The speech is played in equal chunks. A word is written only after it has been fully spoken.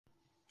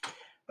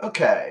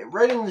Okay,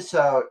 writing this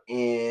out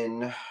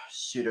in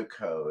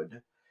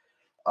pseudocode,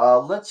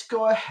 let's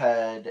go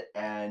ahead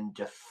and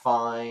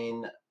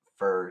define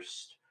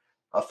first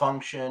a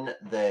function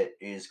that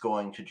is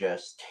going to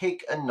just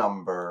take a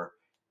number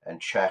and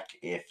check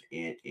if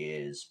it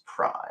is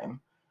prime.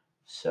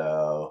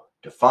 So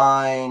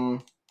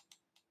define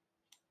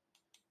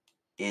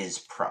is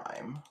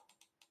prime.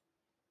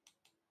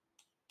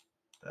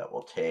 That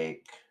will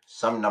take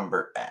some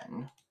number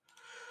n.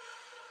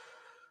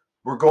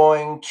 We're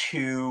going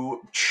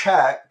to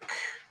check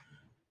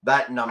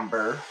that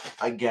number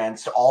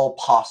against all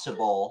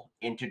possible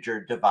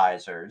integer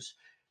divisors,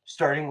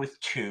 starting with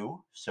 2.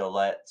 So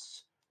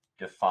let's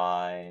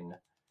define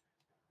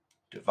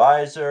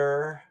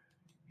divisor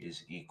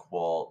is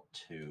equal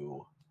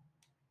to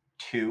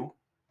 2,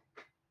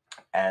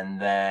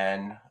 and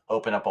then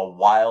open up a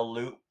while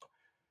loop.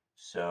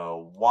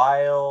 So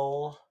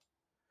while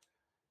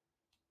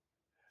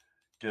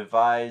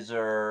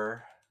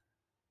divisor,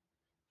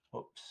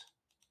 whoops,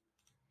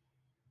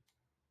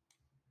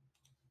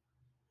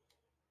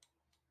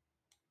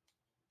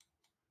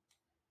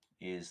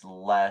 is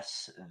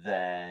less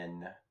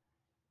than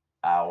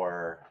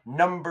our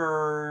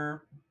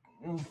number.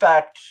 In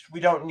fact, we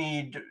don't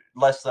need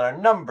less than our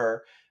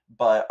number,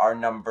 but our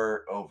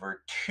number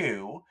over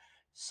 2,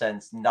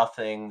 since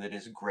nothing that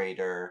is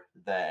greater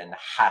than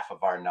half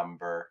of our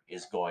number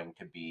is going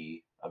to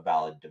be a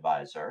valid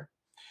divisor.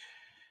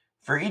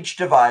 For each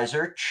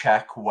divisor,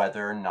 check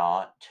whether or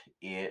not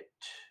it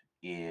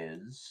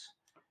is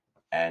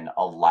an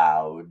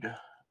allowed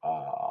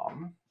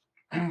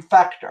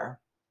factor.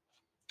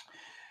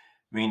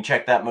 We can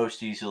check that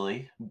most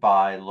easily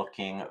by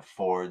looking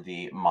for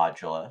the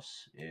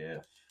modulus.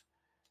 If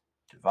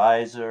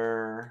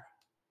divisor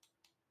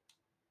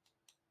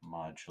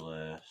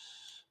modulus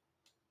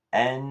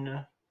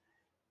n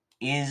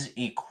is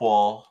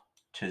equal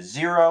to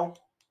 0,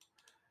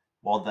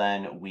 well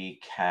then we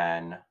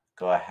can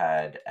go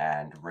ahead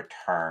and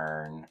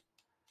return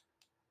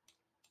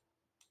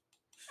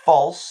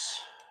false.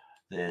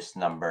 This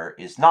number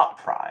is not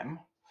prime.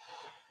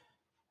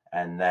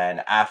 And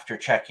then after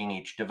checking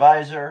each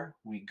divisor,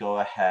 we go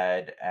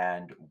ahead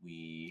and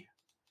we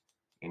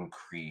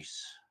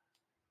increase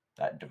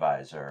that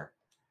divisor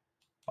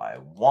by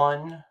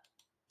 1.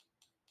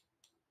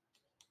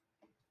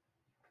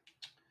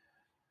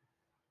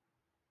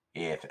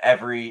 If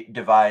every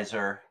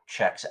divisor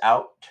checks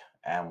out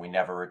and we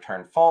never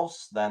return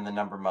false, then the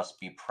number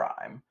must be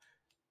prime.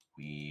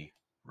 We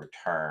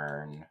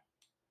return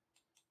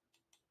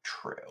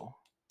true.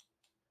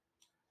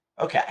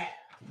 Okay,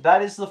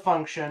 that is the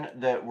function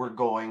that we're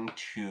going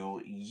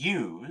to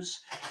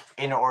use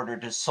in order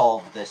to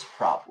solve this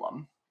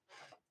problem,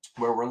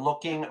 where we're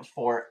looking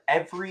for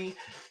every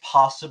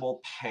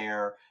possible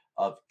pair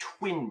of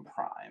twin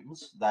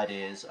primes, that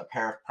is, a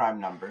pair of prime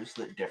numbers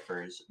that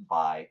differs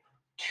by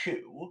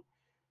 2,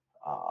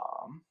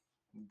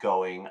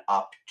 going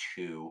up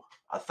to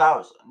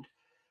 1,000.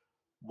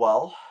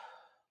 Well,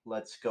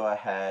 let's go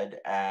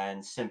ahead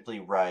and simply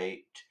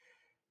write.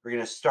 We're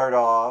going to start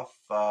off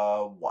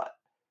what?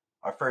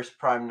 Our first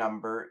prime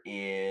number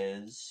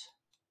is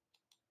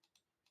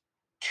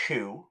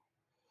 2.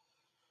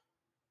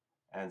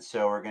 And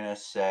so we're going to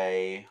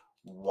say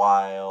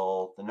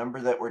while the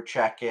number that we're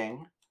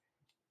checking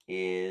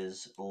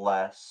is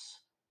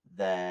less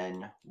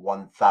than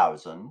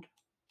 1,000,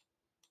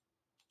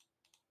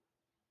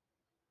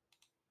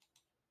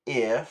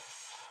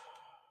 if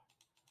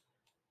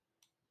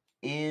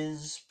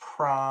is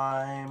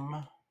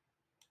prime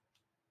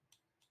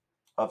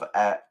of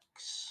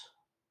x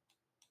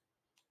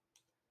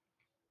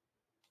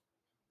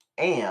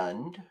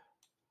and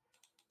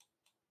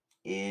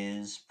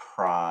is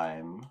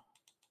prime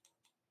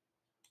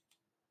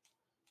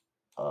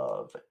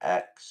of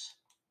x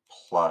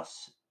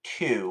plus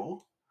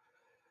 2,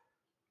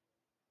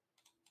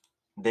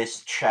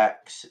 this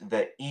checks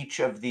that each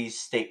of these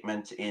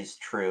statements is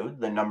true.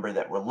 The number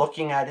that we're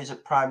looking at is a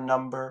prime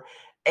number,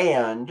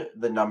 and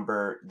the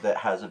number that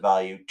has a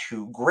value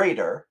 2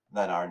 greater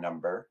than our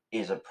number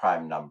is a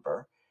prime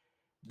number.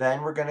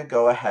 Then we're going to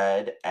go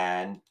ahead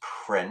and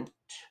print,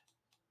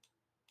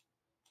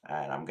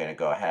 and I'm going to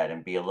go ahead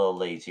and be a little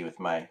lazy with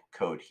my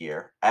code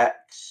here,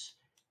 x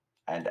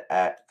and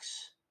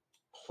x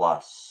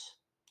plus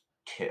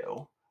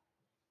 2.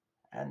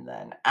 And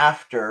then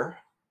after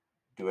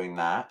doing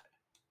that,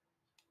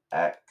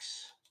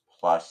 x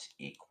plus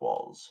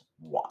equals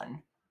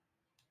 1.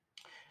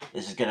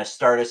 This is going to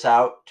start us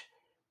out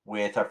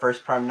with our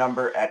first prime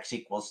number, x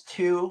equals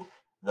 2,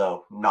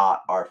 though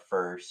not our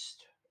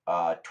first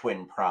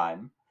twin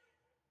prime.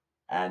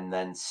 And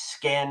then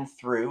scan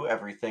through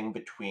everything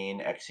between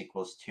x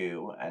equals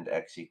 2 and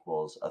x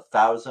equals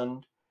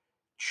 1,000,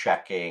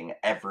 checking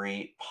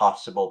every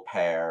possible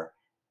pair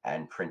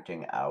and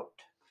printing out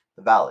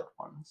the valid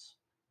ones.